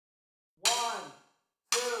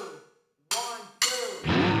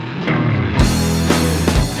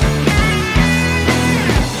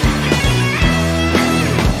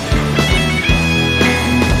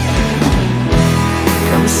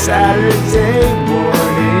Saturday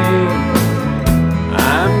morning.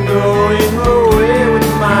 I'm going away with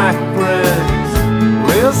my friends.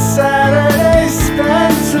 Will Saturday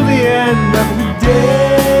spend till the end of the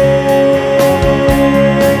day?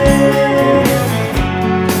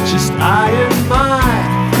 Just I and my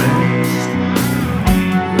friends.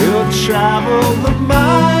 We'll travel the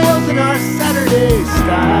miles in our Saturday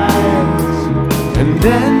styles, and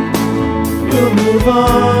then we'll move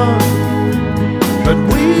on. But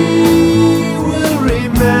we will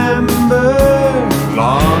remember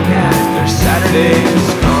long after Saturday is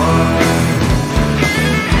gone.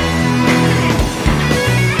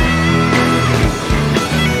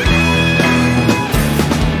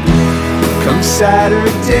 Come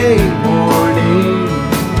Saturday morning,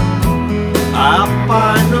 I'll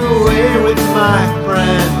find a way with my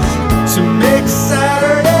friends to make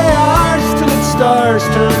Saturday ours till its stars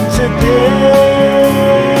turn to day.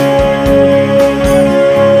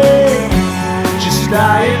 Just I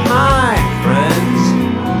and my friends,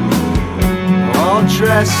 all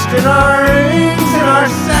dressed in our rings and our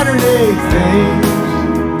Saturday things,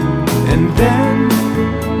 and then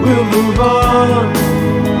we'll move on.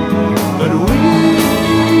 But we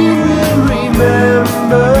will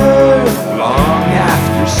remember long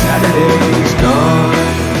after Saturday's gone.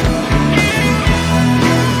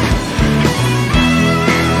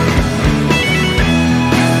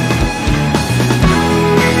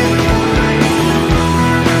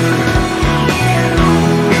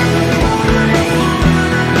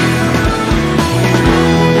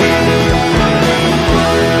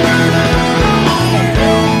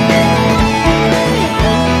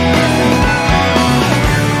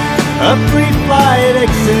 A pre-flight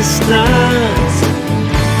existence,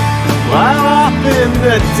 while off in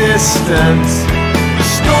the distance, the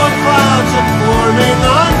storm clouds are forming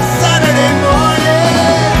on Saturday morning.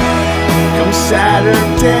 Come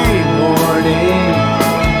Saturday morning,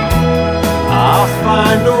 I'll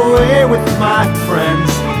find a way with my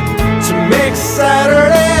friends to make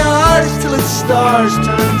Saturday ours till its stars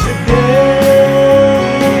turn to day.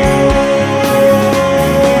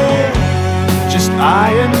 Just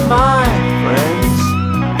I and my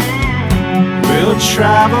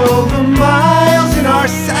travel the miles in our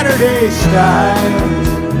Saturday styles,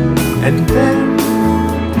 and then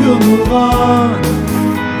we'll move on.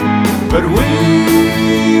 But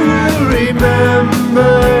we will remember